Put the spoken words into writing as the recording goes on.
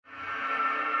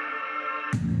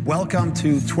Welcome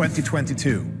to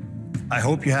 2022. I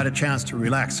hope you had a chance to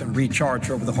relax and recharge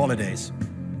over the holidays.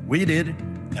 We did,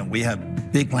 and we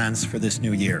have big plans for this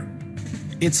new year.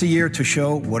 It's a year to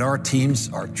show what our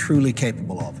teams are truly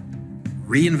capable of,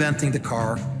 reinventing the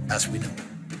car as we know.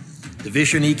 The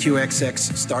Vision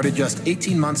EQXX started just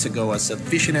 18 months ago as a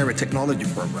visionary technology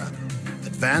program,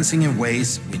 advancing in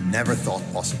ways we never thought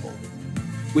possible.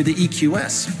 With the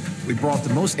EQS, we brought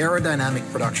the most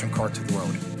aerodynamic production car to the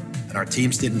road, and our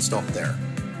teams didn't stop there.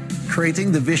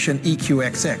 Creating the Vision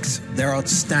EQXX, their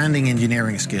outstanding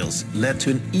engineering skills led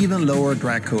to an even lower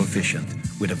drag coefficient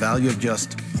with a value of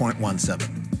just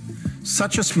 0.17.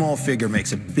 Such a small figure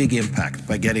makes a big impact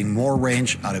by getting more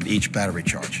range out of each battery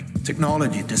charge.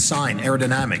 Technology, design,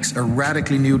 aerodynamics, a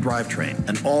radically new drivetrain,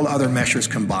 and all other measures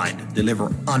combined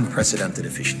deliver unprecedented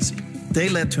efficiency. They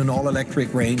led to an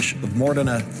all-electric range of more than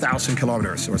 1,000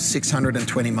 kilometers or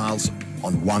 620 miles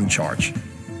on one charge,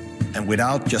 and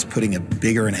without just putting a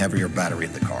bigger and heavier battery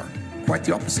in the car. Quite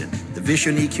the opposite. The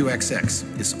Vision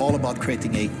EQXX is all about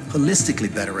creating a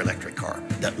holistically better electric car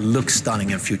that looks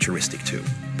stunning and futuristic too.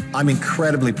 I'm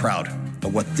incredibly proud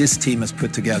of what this team has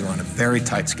put together on a very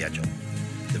tight schedule.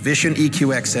 The Vision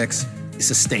EQXX is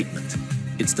a statement.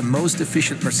 It's the most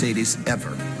efficient Mercedes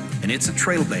ever, and it's a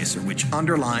trailblazer which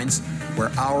underlines where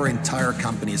our entire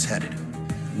company is headed.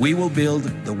 We will build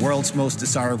the world's most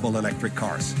desirable electric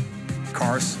cars.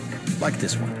 Cars like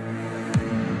this one.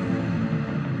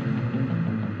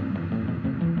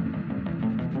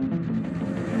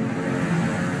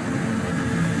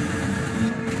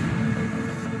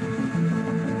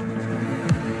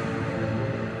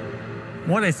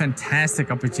 What a fantastic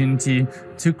opportunity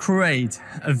to create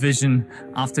a vision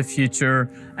of the future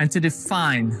and to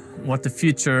define what the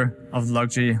future of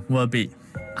luxury will be.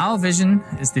 Our vision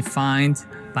is defined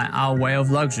by our way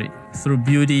of luxury through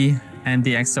beauty and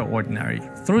the extraordinary.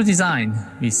 Through design,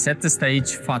 we set the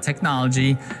stage for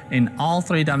technology in all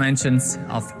three dimensions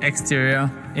of exterior,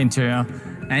 interior,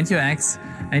 and UX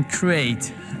and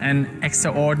create an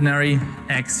extraordinary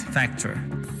X factor.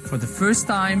 For the first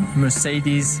time,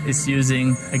 Mercedes is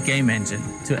using a game engine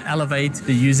to elevate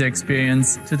the user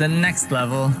experience to the next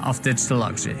level of digital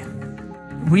luxury.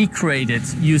 We created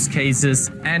use cases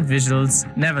and visuals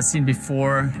never seen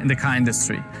before in the car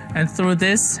industry, and through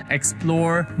this,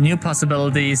 explore new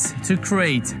possibilities to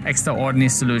create extraordinary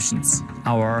solutions,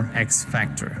 our X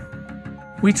Factor.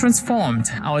 We transformed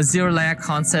our zero-layer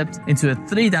concept into a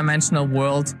three-dimensional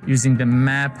world using the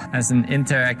map as an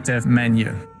interactive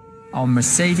menu. Our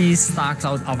Mercedes Star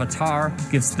Cloud avatar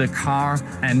gives the car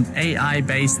an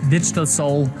AI-based digital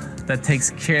soul that takes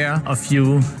care of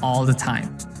you all the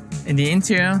time. In the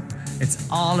interior, it's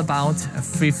all about a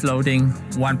free-floating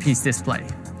one-piece display.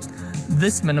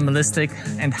 This minimalistic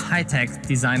and high-tech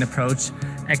design approach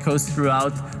echoes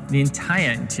throughout the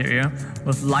entire interior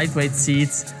with lightweight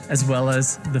seats as well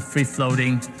as the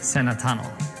free-floating center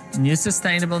tunnel. New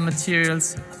sustainable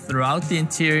materials throughout the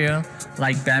interior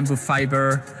like bamboo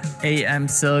fiber, AM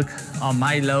silk or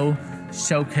Milo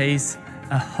showcase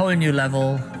a whole new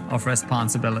level of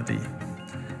responsibility.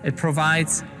 It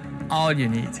provides all you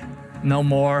need, no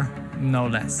more, no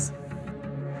less.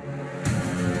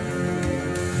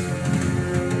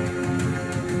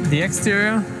 The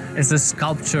exterior is a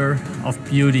sculpture of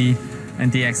beauty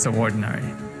and the extraordinary.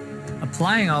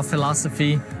 Applying our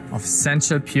philosophy of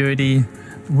sensual purity,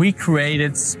 we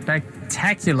created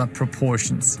spectacular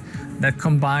proportions that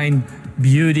combine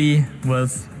beauty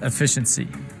with efficiency.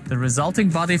 The resulting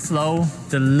body flow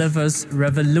delivers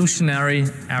revolutionary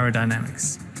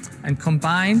aerodynamics. And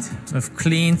combined with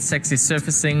clean, sexy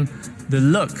surfacing, the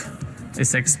look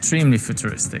is extremely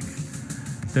futuristic.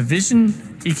 The Vision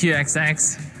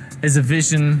EQXX is a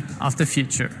vision of the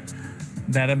future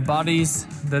that embodies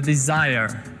the desire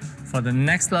for the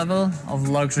next level of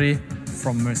luxury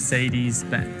from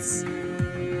Mercedes-Benz.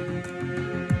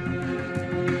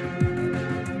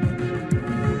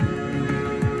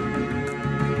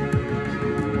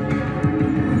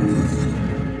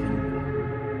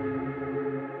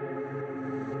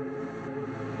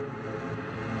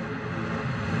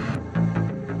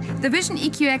 The Vision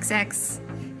EQXX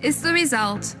is the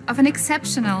result of an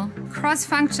exceptional,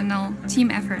 cross-functional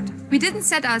team effort. We didn't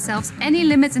set ourselves any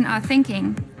limits in our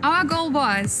thinking. Our goal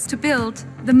was to build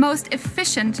the most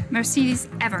efficient Mercedes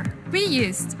ever. We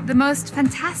used the most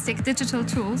fantastic digital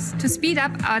tools to speed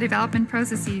up our development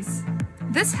processes.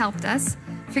 This helped us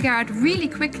figure out really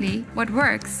quickly what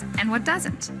works and what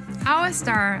doesn't. Our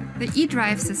star, the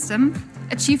eDrive system,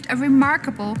 achieved a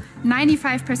remarkable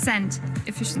 95%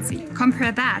 efficiency.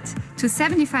 Compare that to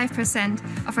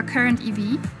 75% of a current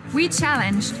EV. We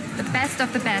challenged the best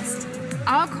of the best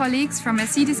our colleagues from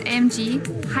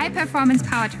Mercedes-AMG high-performance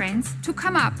powertrains to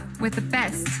come up with the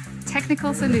best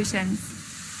technical solutions.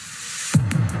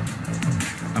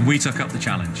 And we took up the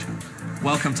challenge.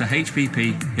 Welcome to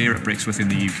HPP here at Brixworth in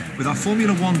the UK. With our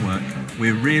Formula One work,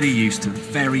 we're really used to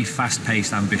very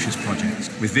fast-paced, ambitious projects.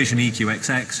 With Vision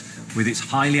EQXX, with its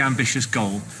highly ambitious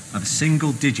goal of a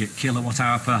single-digit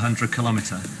kilowatt-hour per 100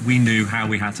 kilometre, we knew how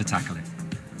we had to tackle it.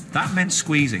 That meant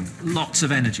squeezing lots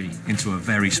of energy into a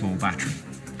very small battery.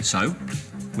 So,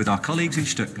 with our colleagues in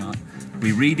Stuttgart,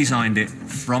 we redesigned it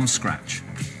from scratch,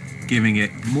 giving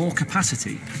it more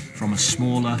capacity from a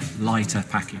smaller, lighter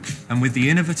package. And with the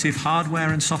innovative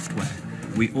hardware and software,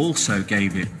 we also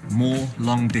gave it more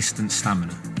long-distance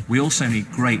stamina. We also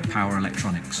need great power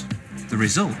electronics. The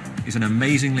result is an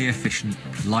amazingly efficient,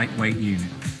 lightweight unit.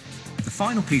 The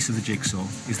final piece of the jigsaw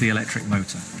is the electric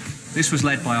motor. This was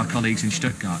led by our colleagues in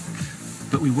Stuttgart,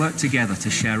 but we worked together to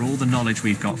share all the knowledge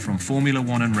we've got from Formula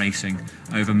One and racing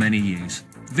over many years.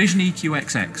 Vision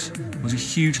EQXX was a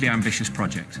hugely ambitious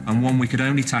project and one we could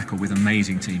only tackle with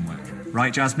amazing teamwork.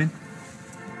 Right, Jasmine?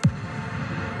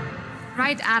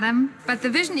 Right, Adam, but the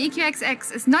Vision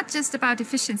EQXX is not just about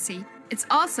efficiency. It's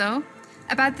also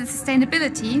about the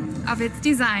sustainability of its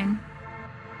design.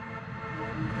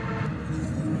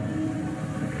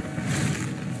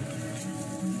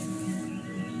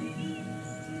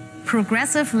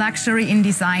 Progressive luxury in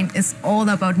design is all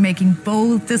about making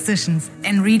bold decisions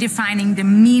and redefining the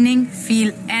meaning,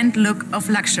 feel and look of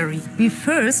luxury. We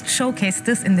first showcased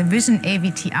this in the Vision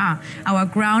AVTR, our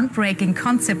groundbreaking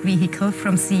concept vehicle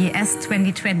from CES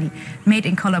 2020, made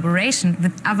in collaboration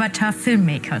with Avatar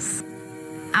filmmakers.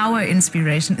 Our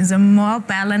inspiration is a more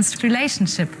balanced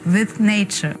relationship with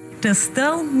nature. This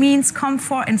still means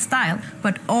comfort and style,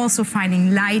 but also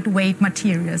finding lightweight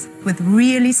materials with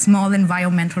really small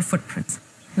environmental footprints,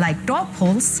 like door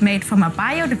pulls made from a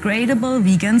biodegradable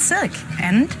vegan silk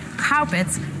and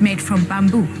carpets made from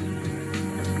bamboo.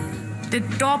 The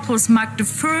door pulls mark the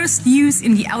first use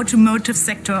in the automotive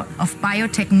sector of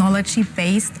biotechnology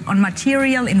based on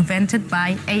material invented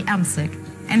by AM Silk.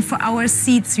 And for our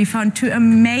seats, we found two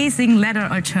amazing leather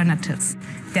alternatives: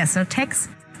 Desertex,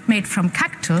 made from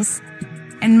cactus,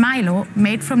 and Milo,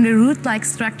 made from the root-like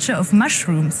structure of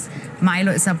mushrooms.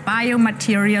 Milo is a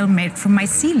biomaterial made from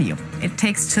mycelium. It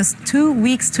takes just 2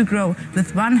 weeks to grow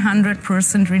with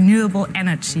 100% renewable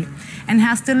energy and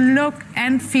has the look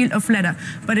and feel of leather,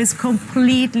 but is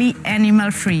completely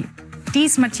animal-free.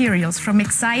 These materials from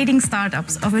exciting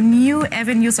startups offer new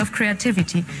avenues of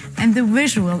creativity, and the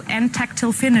visual and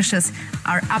tactile finishes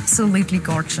are absolutely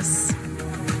gorgeous.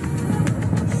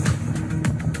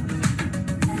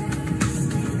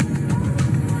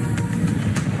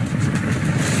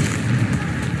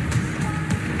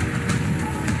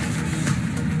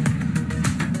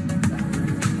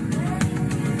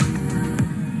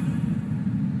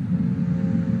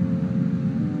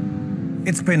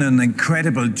 It's been an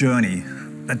incredible journey.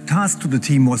 The task to the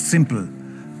team was simple: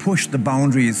 push the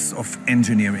boundaries of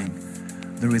engineering.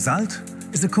 The result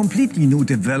is a completely new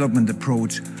development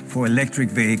approach for electric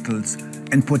vehicles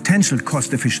and potential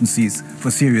cost efficiencies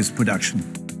for serious production.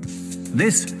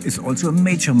 This is also a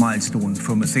major milestone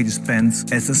for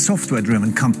Mercedes-Benz as a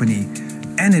software-driven company,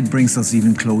 and it brings us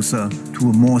even closer to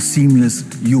a more seamless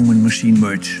human-machine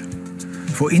merge.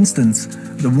 For instance,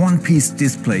 the one-piece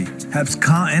display helps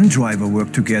car and driver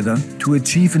work together to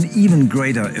achieve an even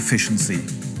greater efficiency.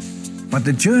 But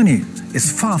the journey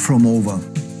is far from over.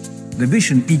 The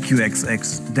Vision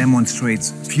EQXX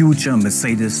demonstrates future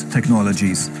Mercedes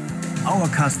technologies. Our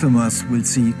customers will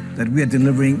see that we are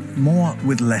delivering more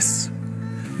with less.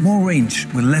 More range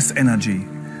with less energy.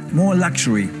 More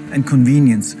luxury and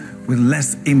convenience with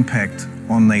less impact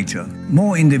on nature.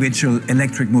 More individual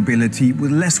electric mobility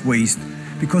with less waste,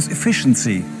 because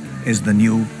efficiency is the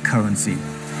new currency.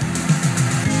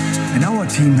 And our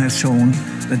team has shown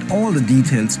that all the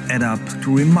details add up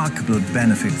to remarkable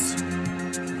benefits.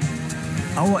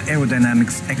 Our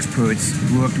aerodynamics experts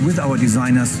worked with our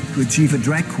designers to achieve a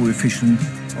drag coefficient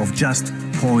of just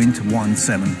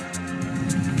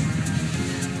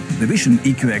 0.17. The Vision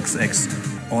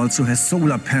EQXX also has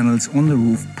solar panels on the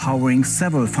roof powering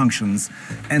several functions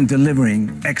and delivering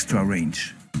extra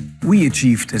range. We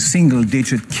achieved a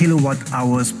single-digit kilowatt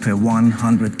hours per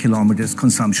 100 kilometers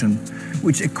consumption,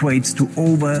 which equates to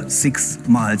over 6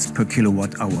 miles per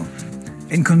kilowatt hour.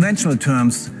 In conventional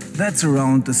terms, that's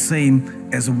around the same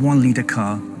as a 1-liter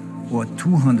car or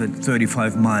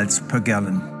 235 miles per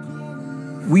gallon.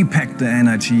 We packed the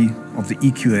energy of the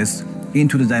EQS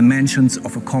into the dimensions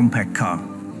of a compact car.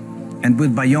 And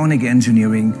with bionic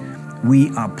engineering,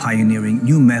 we are pioneering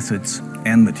new methods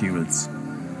and materials.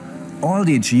 All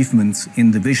the achievements in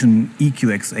the Vision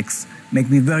EQXX make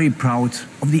me very proud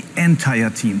of the entire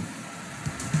team.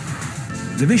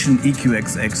 The Vision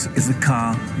EQXX is a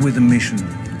car with a mission,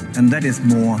 and that is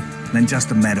more than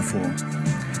just a metaphor.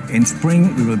 In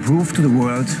spring, we will prove to the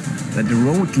world that the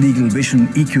road-legal Vision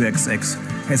EQXX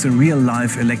has a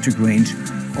real-life electric range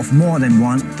of more than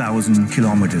 1,000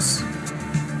 kilometers.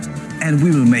 And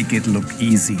we will make it look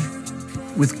easy.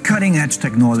 With cutting-edge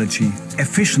technology,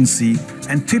 efficiency,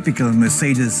 and typical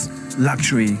Mercedes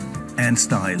luxury and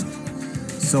style.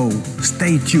 So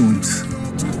stay tuned.